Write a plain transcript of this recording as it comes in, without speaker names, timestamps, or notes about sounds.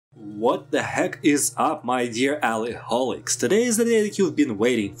What the heck is up, my dear AliExpress? Today is the day that you've been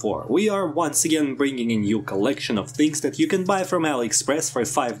waiting for. We are once again bringing a new collection of things that you can buy from AliExpress for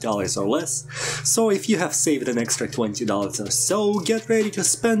 $5 or less. So if you have saved an extra $20 or so, get ready to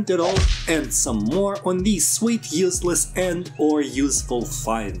spend it all and some more on these sweet, useless and or useful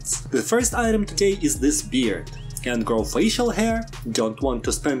finds. The first item today is this beard. Can't grow facial hair? Don't want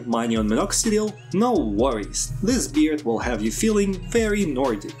to spend money on minoxidil? No worries, this beard will have you feeling very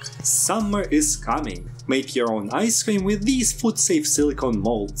Nordic. Summer is coming. Make your own ice cream with these food-safe silicone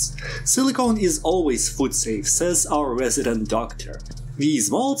molds. Silicone is always food-safe, says our resident doctor.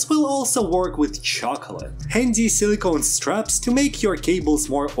 These molds will also work with chocolate. Handy silicone straps to make your cables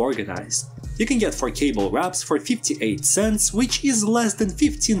more organized. You can get 4 cable wraps for 58 cents, which is less than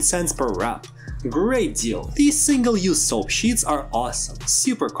 15 cents per wrap. Great deal! These single-use soap sheets are awesome,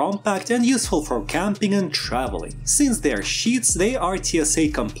 super compact and useful for camping and traveling. Since they are sheets, they are TSA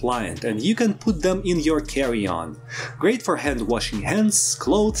compliant and you can put them in your carry-on. Great for hand washing hands,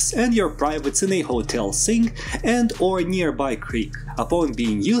 clothes and your privates in a hotel sink and or nearby creek. Upon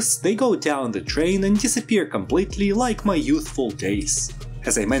being used, they go down the drain and disappear completely like my youthful days.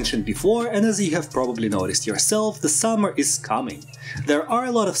 As I mentioned before, and as you have probably noticed yourself, the summer is coming. There are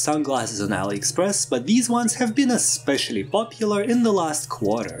a lot of sunglasses on AliExpress, but these ones have been especially popular in the last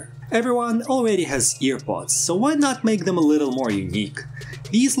quarter. Everyone already has earpods, so why not make them a little more unique?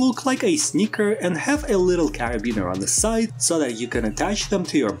 These look like a sneaker and have a little carabiner on the side so that you can attach them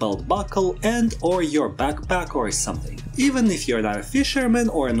to your belt buckle and or your backpack or something. Even if you're not a fisherman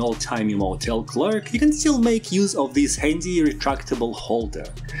or an old-timey motel clerk, you can still make use of this handy retractable holder.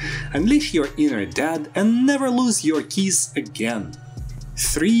 Unleash your inner dad and never lose your keys again.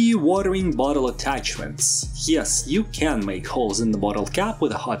 3 watering bottle attachments. Yes, you can make holes in the bottle cap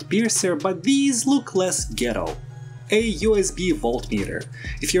with a hot piercer, but these look less ghetto. A USB voltmeter.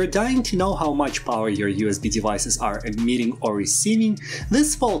 If you're dying to know how much power your USB devices are emitting or receiving,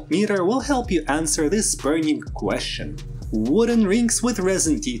 this voltmeter will help you answer this burning question. Wooden rings with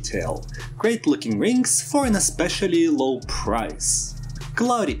resin detail. Great looking rings for an especially low price.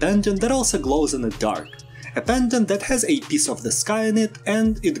 Cloudy pendant that also glows in the dark. A pendant that has a piece of the sky in it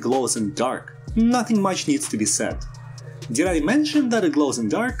and it glows in dark. Nothing much needs to be said. Did I mention that it glows in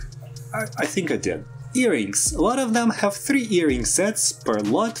dark? I think I did. Earrings. A lot of them have 3 earring sets per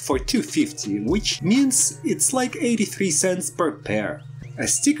lot for $2.50, which means it's like 83 cents per pair. A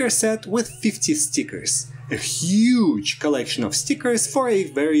sticker set with 50 stickers. A huge collection of stickers for a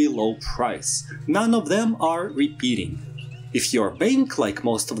very low price. None of them are repeating. If your bank, like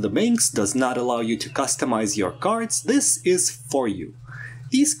most of the banks, does not allow you to customize your cards, this is for you.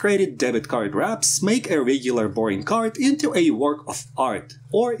 These credit debit card wraps make a regular boring card into a work of art,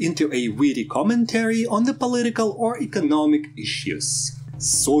 or into a witty commentary on the political or economic issues.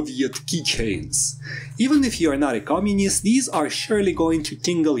 Soviet keychains. Even if you are not a communist, these are surely going to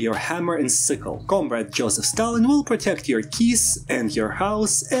tingle your hammer and sickle. Comrade Joseph Stalin will protect your keys and your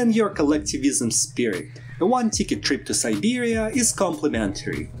house and your collectivism spirit. A 1-ticket trip to Siberia is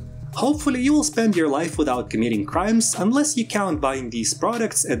complimentary. Hopefully you will spend your life without committing crimes, unless you count buying these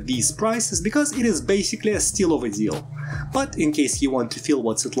products at these prices, because it is basically a steal of a deal. But in case you want to feel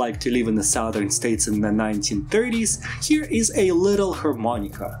what's it like to live in the southern states in the 1930s, here is a little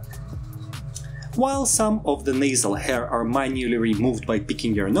harmonica. While some of the nasal hair are manually removed by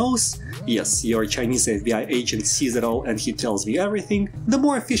picking your nose, yes, your Chinese FBI agent sees it all and he tells me everything, the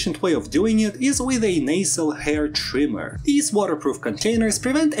more efficient way of doing it is with a nasal hair trimmer. These waterproof containers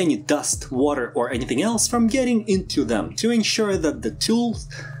prevent any dust, water or anything else from getting into them to ensure that the tools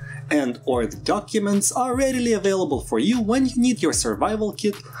and or the documents are readily available for you when you need your survival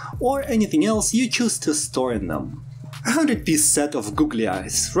kit or anything else you choose to store in them. A 100-piece set of googly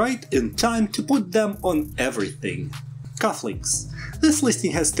eyes, right in time to put them on everything. Cufflinks. This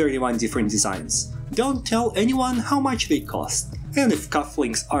listing has 31 different designs. Don't tell anyone how much they cost. And if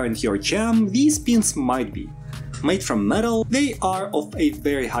cufflinks aren't your jam, these pins might be. Made from metal, they are of a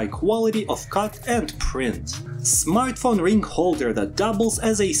very high quality of cut and print. Smartphone ring holder that doubles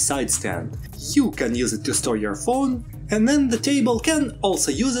as a side stand. You can use it to store your phone, and then the table can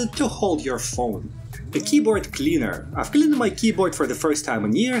also use it to hold your phone. A keyboard cleaner. I've cleaned my keyboard for the first time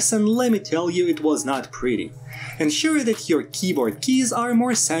in years and let me tell you, it was not pretty. Ensure that your keyboard keys are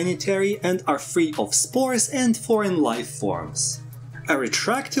more sanitary and are free of spores and foreign life forms. A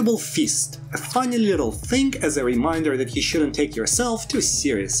retractable fist. A funny little thing as a reminder that you shouldn't take yourself too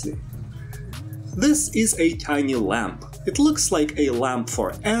seriously. This is a tiny lamp. It looks like a lamp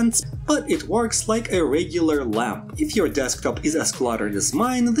for ants, but it works like a regular lamp. If your desktop is as cluttered as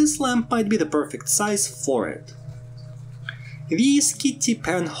mine, this lamp might be the perfect size for it. these kitty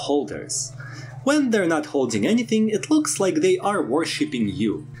pen holders. When they're not holding anything, it looks like they are worshipping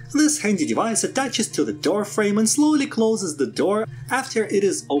you. This handy device attaches to the door frame and slowly closes the door after it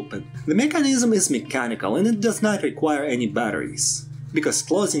is open. The mechanism is mechanical and it does not require any batteries, because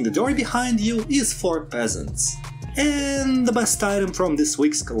closing the door behind you is for peasants. And the best item from this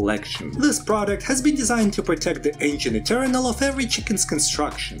week's collection. This product has been designed to protect the ancient eternal of every chicken's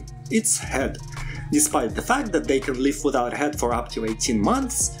construction, its head. Despite the fact that they can live without a head for up to 18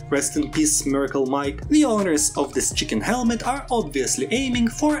 months, rest in peace Miracle Mike, the owners of this chicken helmet are obviously aiming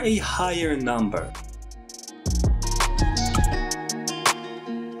for a higher number.